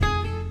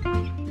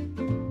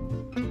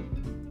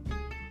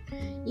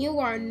You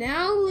are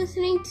now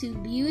listening to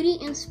Beauty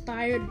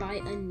Inspired by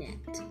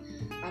Annette,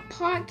 a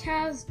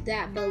podcast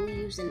that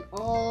believes in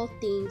all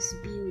things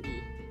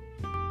beauty.